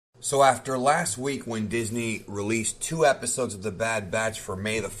So after last week when Disney released 2 episodes of The Bad Batch for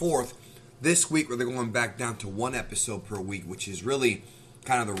May the 4th, this week they're going back down to 1 episode per week, which is really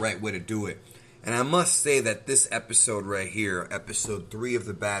kind of the right way to do it. And I must say that this episode right here, episode 3 of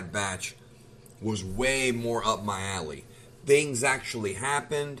The Bad Batch, was way more up my alley. Things actually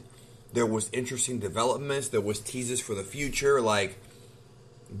happened. There was interesting developments. There was teases for the future. Like,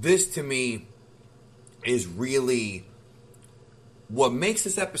 this to me is really what makes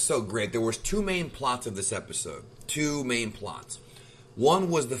this episode great. There was 2 main plots of this episode. 2 main plots. One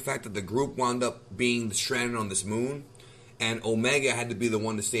was the fact that the group wound up being stranded on this moon, and Omega had to be the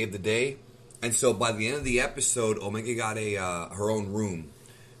one to save the day. And so by the end of the episode, Omega got her own room,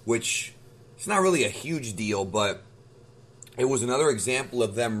 which it's not really a huge deal, but it was another example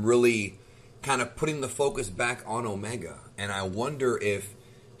of them really kind of putting the focus back on Omega. And I wonder if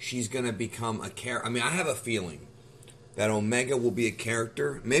she's going to become a character. I mean, I have a feeling that Omega will be a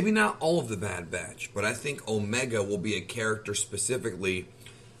character. Maybe not all of the Bad Batch, but I think Omega will be a character specifically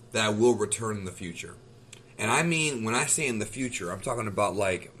that will return in the future. And I mean, when I say in the future, I'm talking about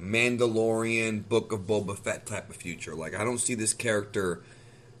like Mandalorian, Book of Boba Fett type of future. Like, I don't see this character.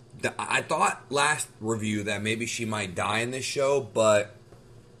 I thought last review that maybe she might die in this show, but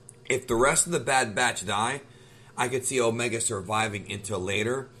if the rest of the Bad Batch die, I could see Omega surviving until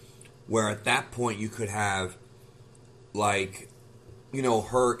later, where at that point you could have, like, you know,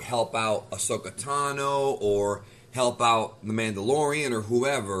 her help out Ahsoka Tano or help out the Mandalorian or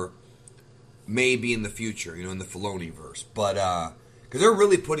whoever, maybe in the future, you know, in the Filoni-verse. But, because they're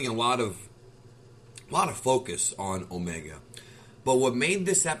really putting a lot of focus on Omega. But what made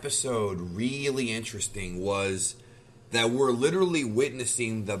this episode really interesting was that we're literally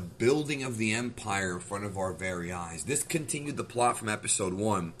witnessing the building of the Empire in front of our very eyes. This continued the plot from episode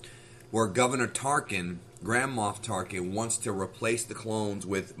 1, where Governor Tarkin, Grand Moff Tarkin, wants to replace the clones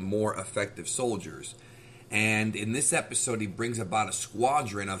with more effective soldiers. And in this episode, he brings about a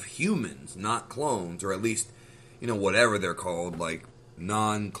squadron of humans, not clones, or at least, you know, whatever they're called, like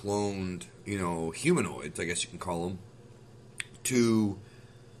non-cloned, you know, humanoids, I guess you can call them, to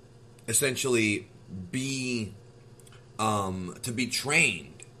essentially be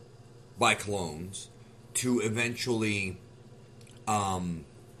trained by clones to eventually,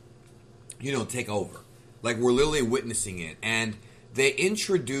 take over. Like, we're literally witnessing it. And they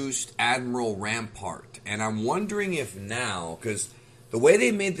introduced Admiral Rampart. And I'm wondering if now, because the way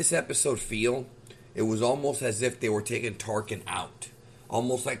they made this episode feel, it was almost as if they were taking Tarkin out.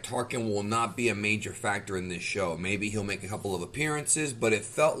 Almost like Tarkin will not be a major factor in this show. Maybe he'll make a couple of appearances, but it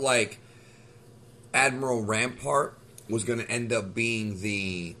felt like Admiral Rampart was going to end up being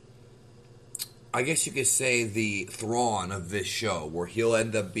the, I guess you could say, the Thrawn of this show, where he'll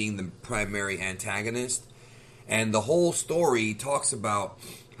end up being the primary antagonist. And the whole story talks about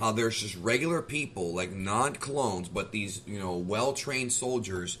how there's just regular people, like non-clones, but these, you know, well-trained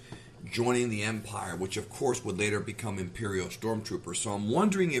soldiers joining the Empire, which of course would later become Imperial Stormtroopers. So I'm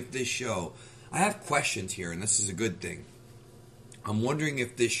wondering if this show, I have questions here, and this is a good thing. I'm wondering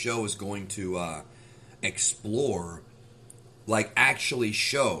if this show is going to explore, like actually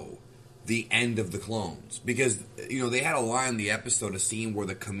show the end of the clones. Because, you know, they had a line in the episode, a scene where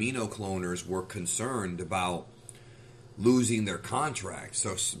the Kamino cloners were concerned about losing their contract,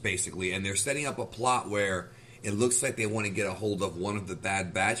 so basically, and they're setting up a plot where it looks like they want to get a hold of one of the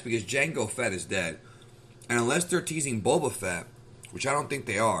Bad Batch, because Jango Fett is dead. And unless they're teasing Boba Fett, which I don't think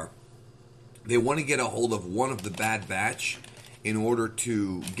they are, they want to get a hold of one of the Bad Batch in order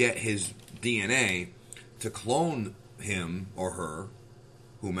to get his DNA to clone him or her,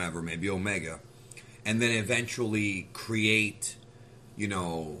 whomever, maybe Omega, and then eventually create, you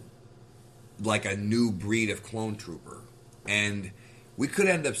know, like a new breed of clone trooper. And we could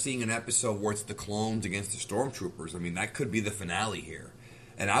end up seeing an episode where it's the clones against the stormtroopers. I mean, that could be the finale here.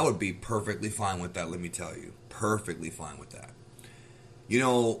 And I would be perfectly fine with that, let me tell you. Perfectly fine with that. You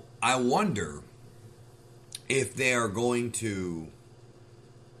know, I wonder if they are going to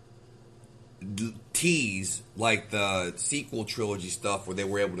tease like the sequel trilogy stuff where they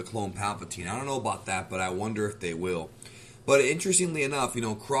were able to clone Palpatine. I don't know about that, but I wonder if they will. But interestingly enough, you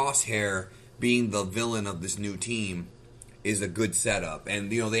know, Crosshair being the villain of this new team is a good setup.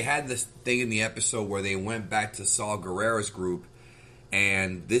 And, you know, they had this thing in the episode where they went back to Saw Gerrera's group,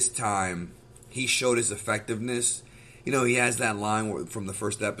 and this time he showed his effectiveness. You know, he has that line from the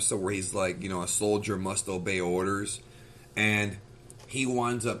first episode where he's like, you know, a soldier must obey orders. And he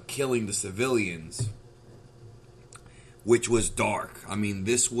winds up killing the civilians, which was dark. I mean,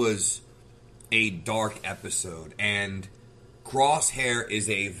 this was a dark episode. And Crosshair is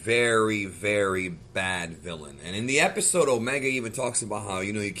a very, very bad villain. And in the episode, Omega even talks about how,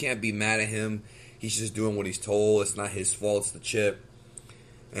 you can't be mad at him. He's just doing what he's told. It's not his fault, it's the chip.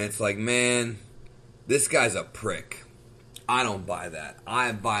 And it's like, man, this guy's a prick. I don't buy that.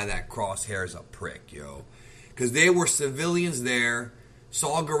 I buy that Crosshair is a prick, yo. Because they were civilians there.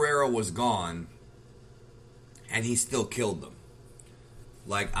 Saul Guerrero was gone. And he still killed them.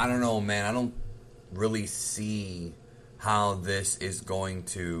 Like, I don't know, man. I don't really see how this is going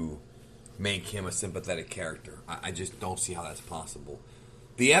to make him a sympathetic character. I just don't see how that's possible.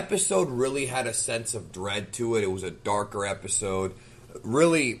 The episode really had a sense of dread to it. It was a darker episode.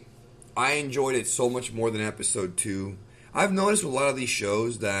 Really, I enjoyed it so much more than episode 2. I've noticed with a lot of these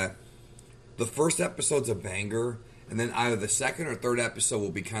shows that the first episode's a banger, and then either the second or third episode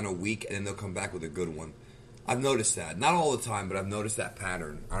will be kind of weak, and then they'll come back with a good one. I've noticed that. Not all the time, but I've noticed that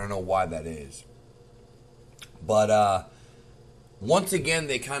pattern. I don't know why that is. But once again,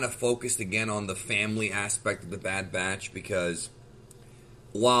 they kind of focused again on the family aspect of the Bad Batch, because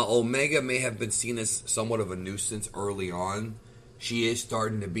while Omega may have been seen as somewhat of a nuisance early on, she is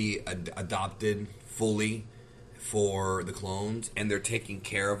starting to be adopted fully for the clones, and they're taking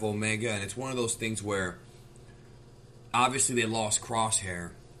care of Omega. And it's one of those things where obviously they lost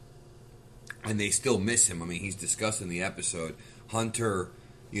Crosshair, and they still miss him. I mean, he's discussed in the episode. Hunter,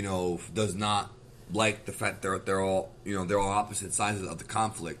 does not like the fact they're all opposite sides of the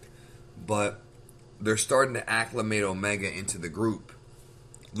conflict, but they're starting to acclimate Omega into the group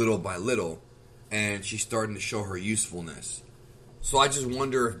little by little, and she's starting to show her usefulness. So I just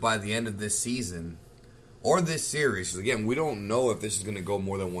wonder if by the end of this season or this series, because again, we don't know if this is going to go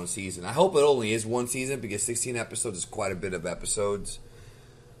more than one season. I hope it only is one season, because 16 episodes is quite a bit of episodes.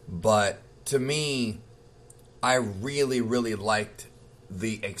 But to me, I really, really liked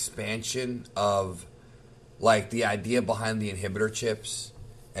the expansion of, like, the idea behind the inhibitor chips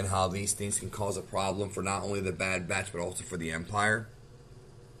and how these things can cause a problem for not only the Bad Batch but also for the Empire.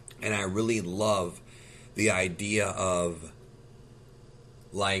 And I really love the idea of,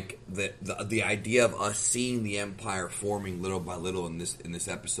 like, the idea of us seeing the Empire forming little by little in this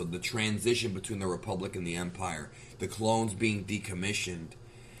episode, the transition between the Republic and the Empire, the clones being decommissioned.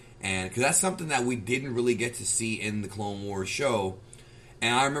 And because that's something that we didn't really get to see in the Clone Wars show.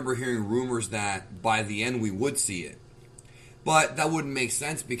 And I remember hearing rumors that by the end we would see it. But that wouldn't make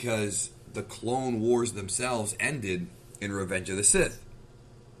sense, because the Clone Wars themselves ended in Revenge of the Sith.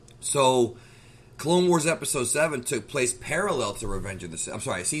 So Clone Wars Episode 7 took place parallel to Revenge of the Sith. I'm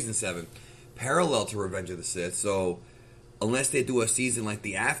sorry, Season 7. Parallel to Revenge of the Sith. So unless they do a season like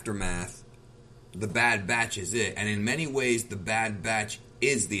The Aftermath, the Bad Batch is it. And in many ways, the Bad Batch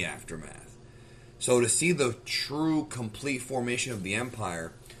is the Aftermath. So to see the true, complete formation of the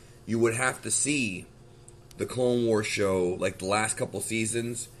Empire, you would have to see the Clone Wars show, like the last couple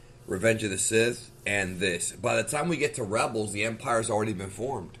seasons, Revenge of the Sith, and this. By the time we get to Rebels, the Empire's already been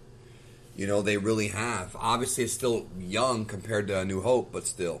formed. They really have. Obviously, it's still young compared to A New Hope, but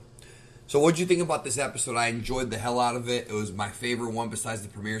still. So what did you think about this episode? I enjoyed the hell out of it. It was my favorite one besides the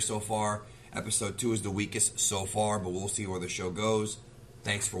premiere so far. Episode 2 is the weakest so far, but we'll see where the show goes.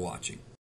 Thanks for watching.